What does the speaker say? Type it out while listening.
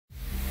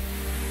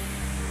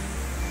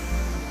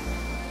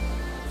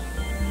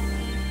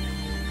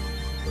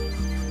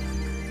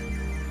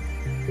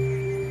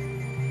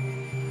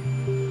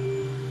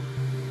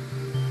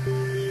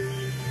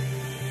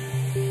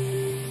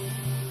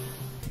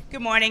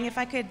Good morning. If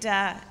I could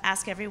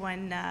ask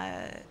everyone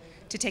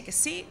to take a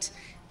seat,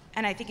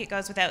 and I think it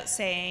goes without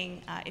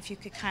saying, if you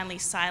could kindly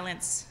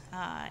silence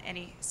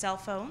any cell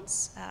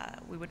phones,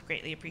 we would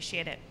greatly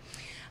appreciate it.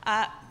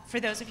 For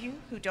those of you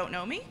who don't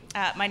know me,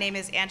 my name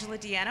is Angela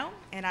Diano,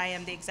 and I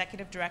am the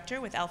Executive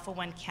Director with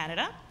Alpha-1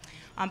 Canada.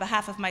 On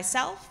behalf of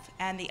myself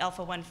and the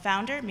Alpha-1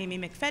 founder, Mimi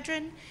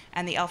McPhedran,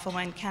 and the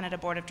Alpha-1 Canada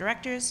Board of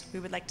Directors, we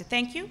would like to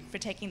thank you for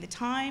taking the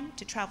time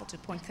to travel to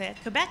Pointe-Claire,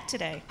 Quebec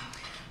today.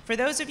 For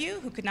those of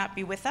you who could not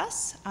be with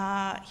us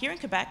here in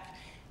Quebec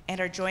and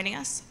are joining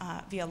us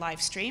via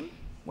live stream,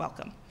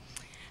 welcome.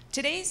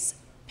 Today's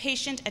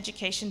Patient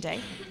Education Day,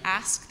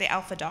 Ask the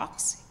Alpha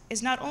Docs,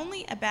 is not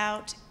only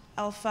about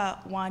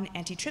Alpha-1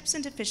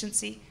 antitrypsin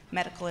deficiency,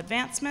 medical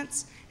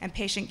advancements, and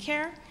patient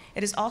care,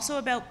 it is also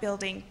about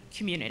building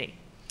community.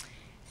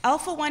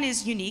 Alpha-1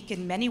 is unique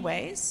in many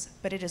ways,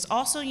 but it is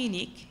also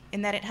unique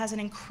in that it has an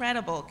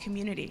incredible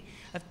community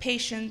of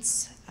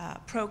patients,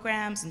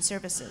 programs, and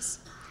services.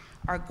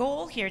 Our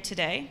goal here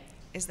today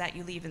is that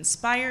you leave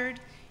inspired,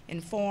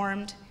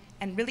 informed,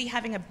 and really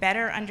having a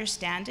better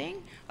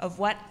understanding of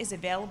what is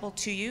available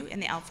to you in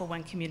the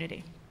Alpha-1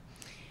 community.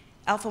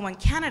 Alpha-1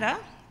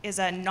 Canada is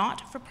a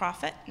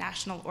not-for-profit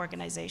national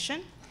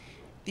organization.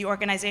 The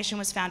organization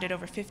was founded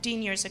over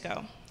 15 years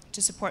ago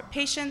to support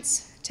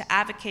patients, to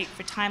advocate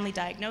for timely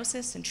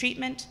diagnosis and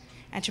treatment,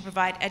 and to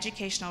provide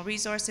educational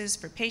resources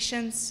for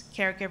patients,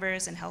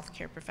 caregivers, and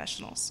healthcare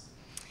professionals.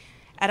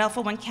 At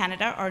Alpha-1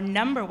 Canada, our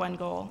 #1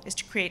 goal is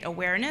to create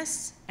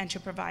awareness and to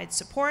provide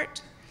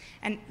support,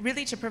 and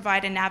really to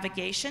provide a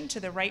navigation to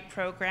the right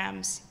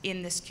programs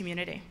in this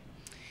community.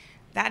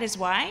 That is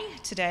why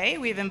today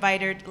we've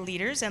invited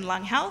leaders in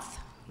lung health,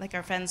 like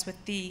our friends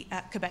with the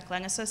Quebec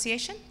Lung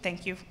Association,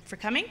 thank you for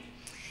coming,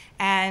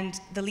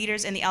 and the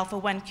leaders in the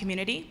Alpha-1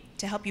 community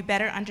to help you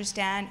better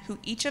understand who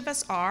each of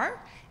us are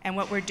and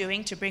what we're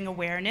doing to bring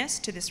awareness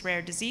to this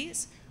rare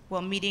disease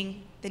while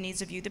meeting the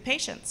needs of you, the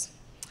patients.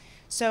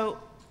 So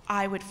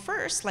I would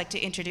first like to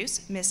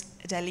introduce Ms.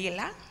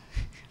 Dalila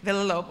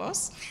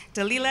Villalobos.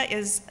 Dalila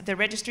is the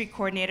registry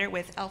coordinator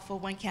with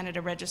Alpha-1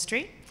 Canada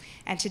Registry,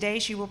 and today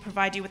she will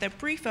provide you with a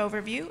brief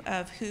overview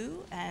of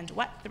who and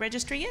what the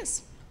registry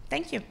is.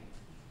 Thank you.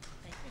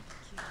 Thank you.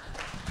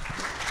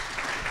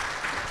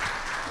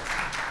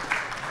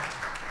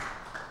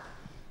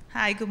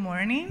 Hi, good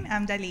morning.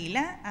 I'm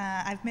Dalila.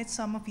 I've met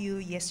some of you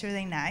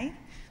yesterday night.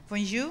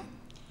 Bonjour.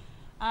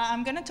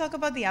 I'm going to talk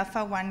about the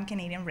Alpha-1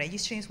 Canadian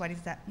Registry. What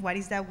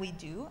is that we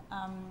do?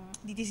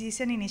 This is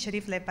an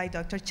initiative led by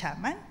Dr.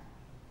 Chapman.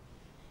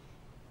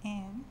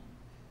 And,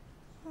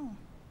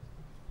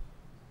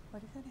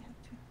 what is that I have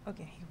to?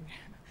 Okay, here we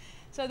are.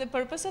 So the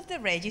purpose of the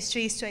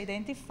registry is to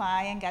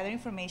identify and gather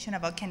information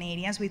about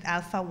Canadians with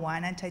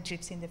Alpha-1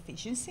 antitrypsin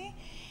deficiency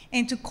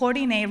and to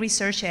coordinate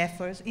research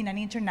efforts in an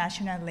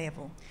international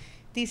level.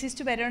 This is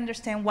to better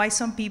understand why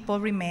some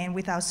people remain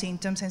without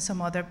symptoms and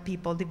some other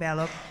people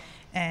develop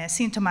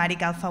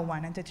symptomatic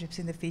Alpha-1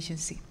 antitrypsin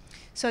deficiency.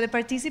 So the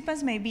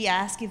participants may be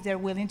asked if they're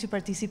willing to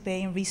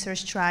participate in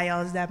research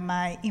trials that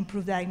might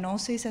improve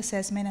diagnosis,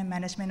 assessment, and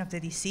management of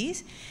the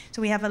disease.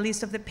 So we have a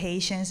list of the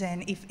patients,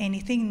 and if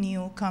anything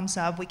new comes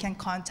up, we can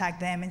contact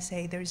them and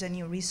say there's a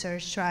new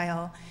research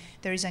trial,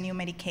 there is a new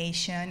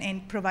medication,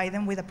 and provide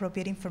them with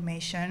appropriate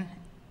information.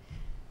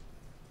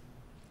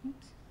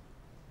 Oops.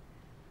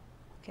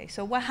 Okay,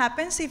 so what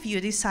happens if you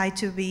decide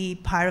to be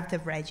part of the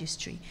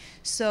registry?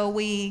 So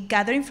we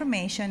gather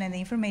information, and the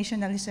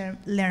information that is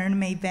learned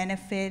may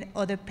benefit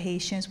other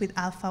patients with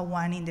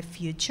Alpha-1 in the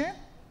future.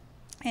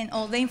 And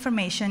all the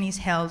information is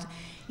held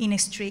in a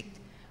strict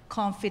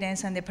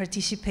confidence, and the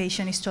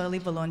participation is totally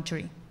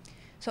voluntary.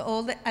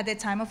 So at the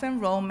time of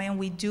enrollment,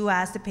 we do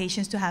ask the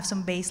patients to have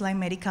some baseline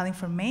medical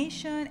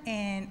information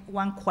and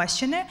one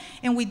questionnaire,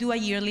 and we do a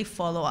yearly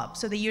follow-up.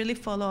 So the yearly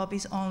follow-up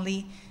is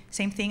only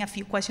same thing, a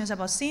few questions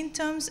about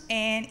symptoms,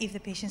 and if the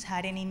patients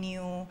had any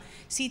new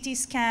CT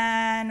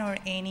scan or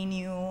any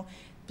new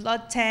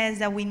blood tests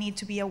that we need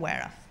to be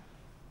aware of.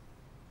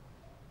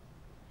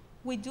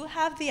 We do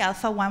have the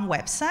Alpha-1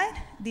 website.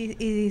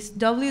 It is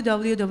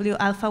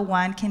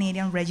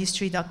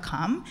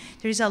www.alpha1canadianregistry.com.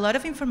 There is a lot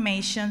of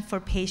information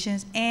for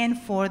patients and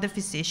for the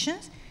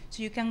physicians.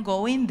 So you can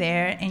go in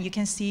there and you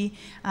can see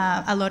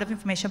a lot of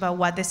information about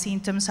what the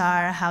symptoms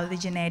are, how the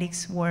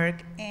genetics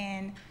work,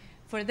 and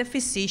for the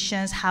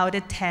physicians, how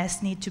the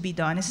tests need to be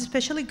done. It's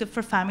especially good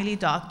for family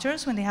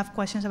doctors when they have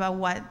questions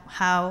about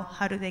how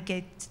do they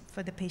get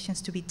for the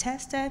patients to be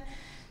tested.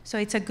 So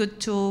it's a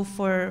good tool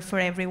for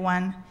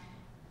everyone.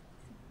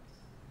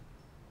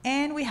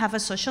 And we have a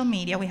social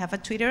media. We have a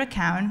Twitter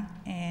account,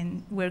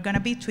 and we're going to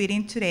be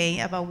tweeting today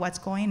about what's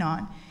going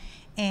on.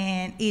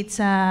 And it's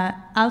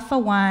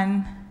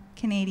Alpha-1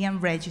 Canadian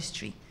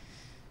Registry.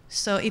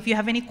 So if you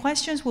have any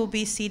questions, we'll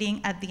be sitting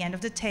at the end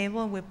of the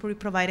table. We'll be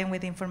providing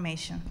with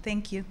information.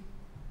 Thank you.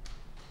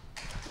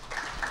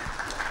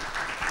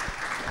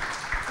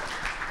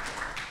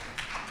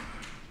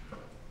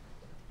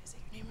 Is that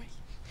your name right?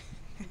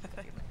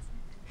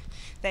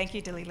 Thank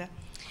you, Dalila.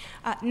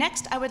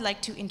 Next, I would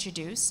like to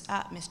introduce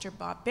Mr.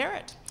 Bob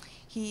Barrett.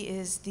 He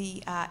is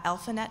the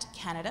Alpha-1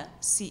 Canada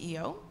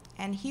CEO,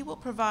 and he will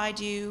provide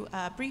you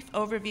a brief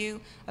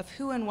overview of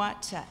who and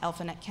what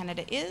Alpha-1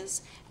 Canada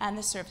is and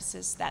the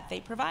services that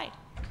they provide.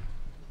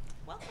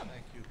 Welcome.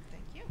 Thank you.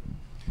 Thank you.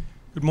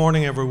 Good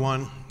morning,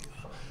 everyone.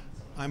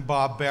 I'm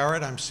Bob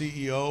Barrett. I'm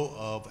CEO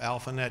of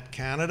Alpha-1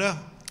 Canada.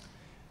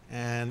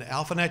 And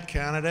Alpha-1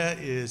 Canada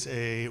is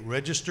a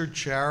registered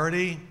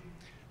charity.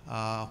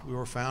 We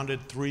were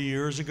founded 3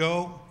 years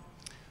ago.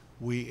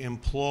 We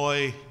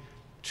employ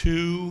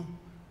 2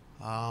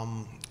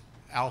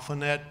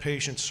 Alpha-1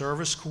 patient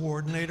service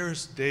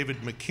coordinators, David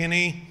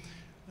McKinney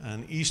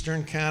in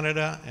Eastern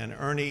Canada and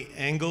Ernie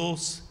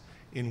Engels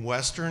in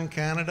Western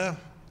Canada.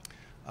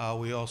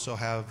 We also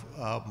have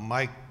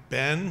Mike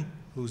Ben,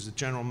 who's the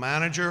general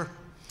manager.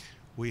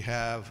 We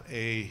have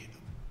a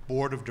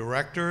board of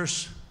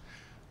directors,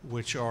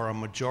 which are a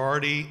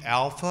majority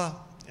Alpha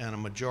and a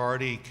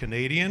majority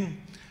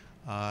Canadian.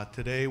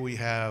 Today we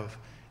have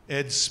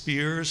Ed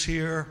Spears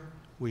here,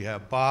 we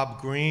have Bob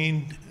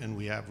Green, and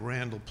we have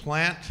Randall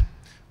Plant.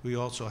 We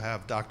also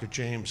have Dr.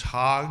 James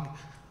Hogg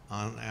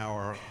on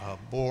our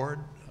board.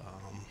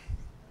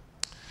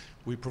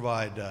 We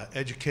provide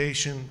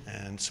education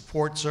and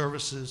support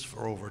services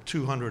for over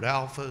 200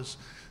 Alphas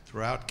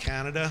throughout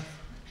Canada.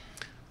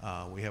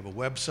 We have a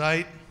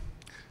website.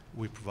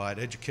 We provide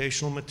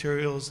educational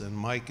materials, and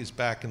Mike is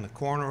back in the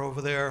corner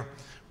over there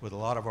with a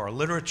lot of our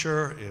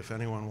literature if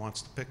anyone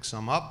wants to pick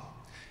some up.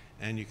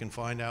 And you can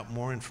find out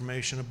more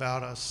information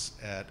about us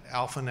at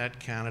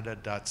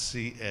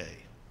alphanetcanada.ca.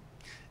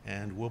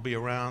 And we'll be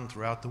around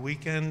throughout the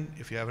weekend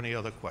if you have any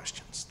other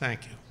questions.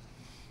 Thank you.